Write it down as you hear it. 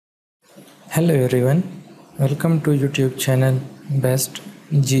Hello everyone, welcome to YouTube channel Best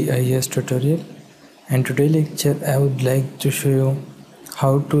GIS Tutorial, and today lecture I would like to show you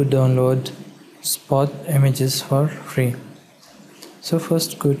how to download spot images for free. So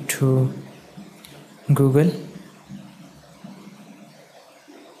first go to Google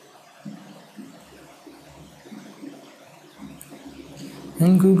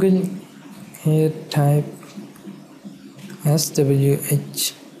and Google here type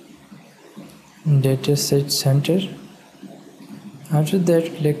SWH Dataset Center. After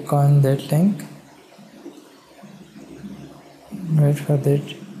that click on that link, wait for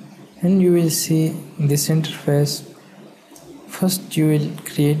that, and you will see this interface. First you will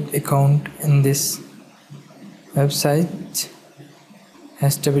create account in this website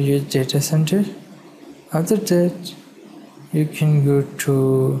SWH Data Center. After that you can go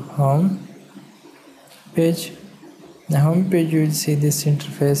to home page. The home page you will see this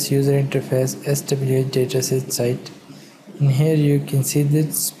interface, user interface, SWH dataset site. And here you can see the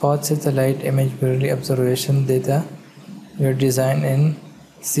spot satellite image Burley observation data were designed in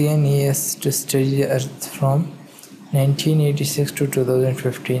CNES to study the Earth from 1986 to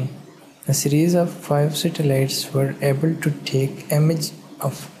 2015. A series of 5 satellites were able to take image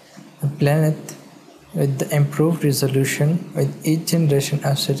of the planet with the improved resolution with each generation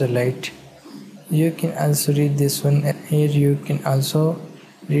of satellite. You can also read this one. Here you can also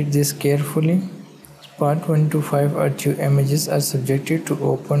read this carefully. Spot 1 to 5 Earth images are subjected to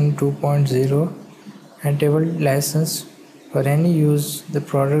Open 2.0 enabled license for any use. The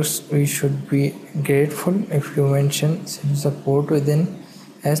products we should be grateful if you mention support within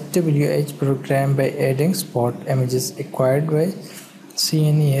SWH program by adding spot images acquired by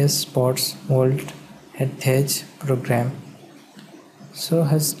CNES Spots World Heritage program. So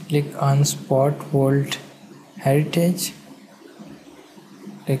click on Spot World Heritage,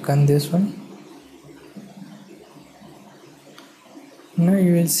 click on this one. Now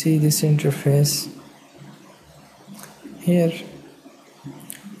you will see this interface. Here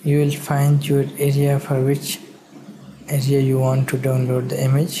you will find your area for which area you want to download the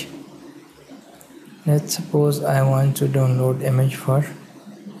image. Let's suppose I want to download image for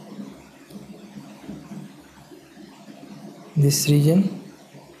this region.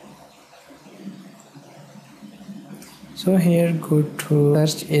 So here go to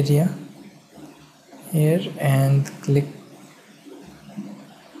search area here and click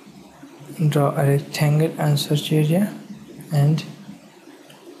draw a rectangle on search area, and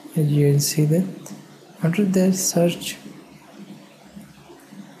here you will see that. After that search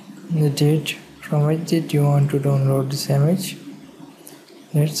the date from which date you want to download this image.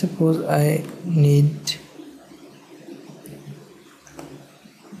 Let's suppose I need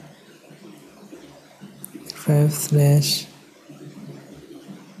 5/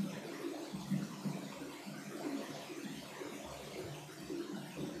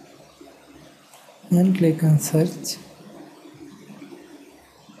 and click on search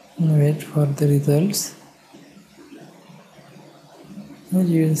and wait for the results. And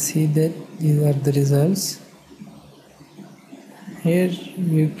you will see that these are the results. Here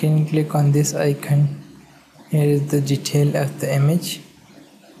you can click on this icon. Here is the detail of the image.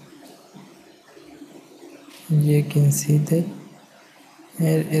 You can see that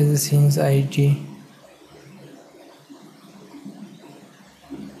here is the scene's ID.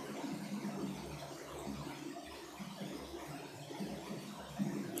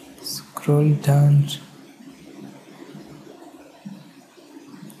 Scroll down.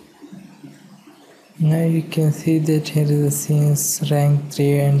 Now you can see that here is the scenes rank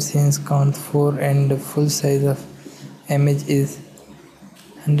 3 and scenes count 4, and the full size of image is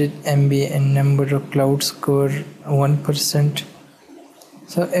 100 MB and number of clouds cover 1%.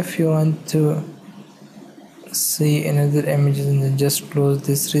 So if you want to see another image, then just close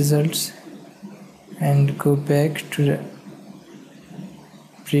these results and go back to the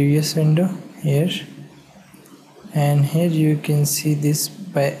previous window here, and here you can see this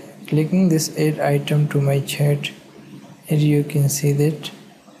by clicking this add item to my chat. Here you can see that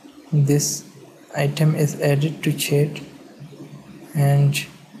this item is added to chat, and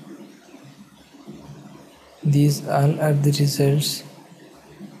these all are the results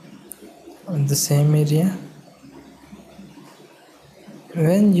of the same area.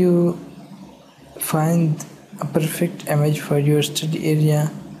 When you find a perfect image for your study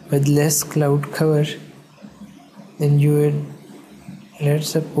area with less cloud cover, then you would, let's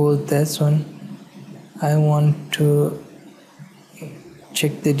suppose this one, I want to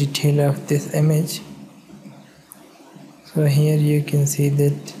check the detail of this image. So here you can see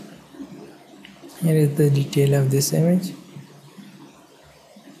that here is the detail of this image.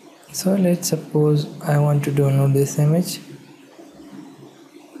 So let's suppose I want to download this image.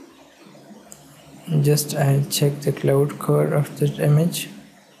 Just I'll check the cloud core of that image.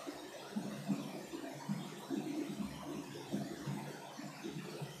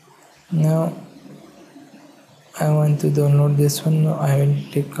 Now I want to download this one. Now I will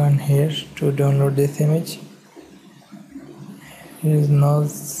click on here to download this image. Here is now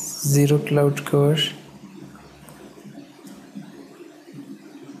zero cloud core.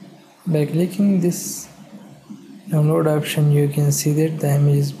 By clicking this download option, you can see that the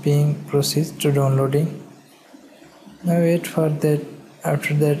image is being processed to downloading. Now wait for that.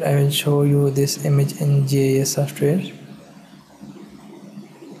 After that I will show you this image in GIS software.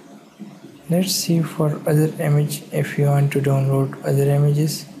 Let's see for other image if you want to download other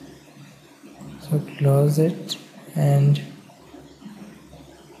images. So close it and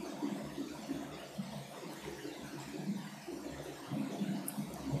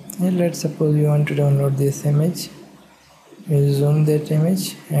let's suppose you want to download this image. We'll zoom that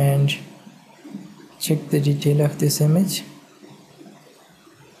image and check the detail of this image.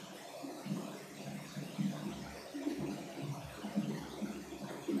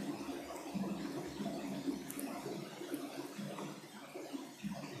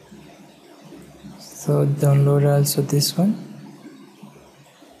 So download also this one.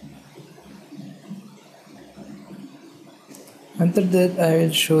 After that I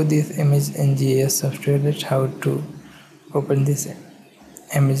will show this image in GIS software, that how to open this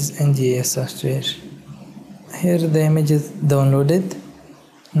image in GIS software. Here the image is downloaded.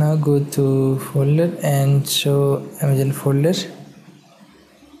 Now go to folder and show image in folder. Check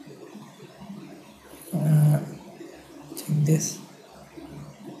this.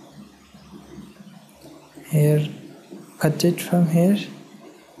 Here cut it from here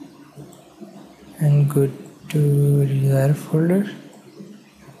and go to desired folder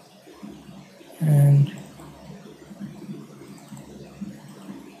and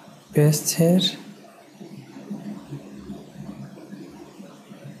paste here.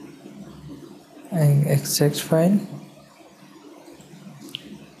 And extract file.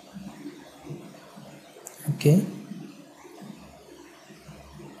 Okay.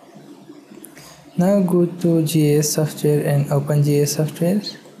 Now go to GIS software and open GIS software.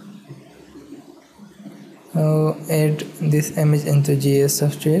 Now add this image into GIS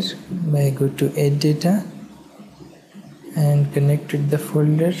software by go to add data and connect with the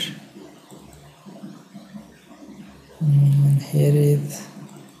folder. Here is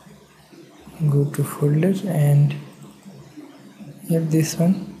go to folder and have this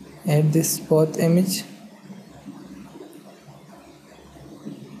one, add this spot image.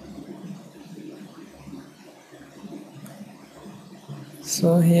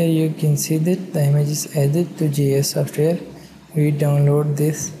 So here you can see that the image is added to GIS software. We download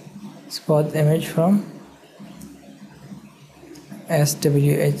this spot image from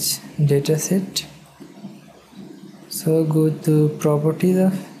SWH dataset. So go to properties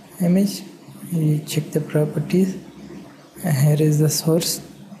of image. You check the properties. Here is the source.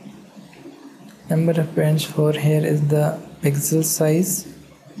 Number of points for here is the pixel size.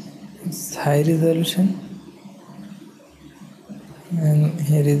 It's high resolution. And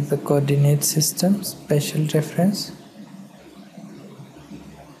here is the coordinate system, special reference.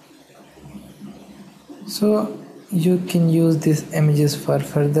 So you can use these images for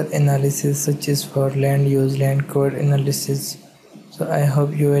further analysis, such as for land use, land code analysis. So I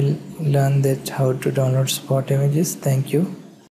hope you will learn that how to download spot images. Thank you.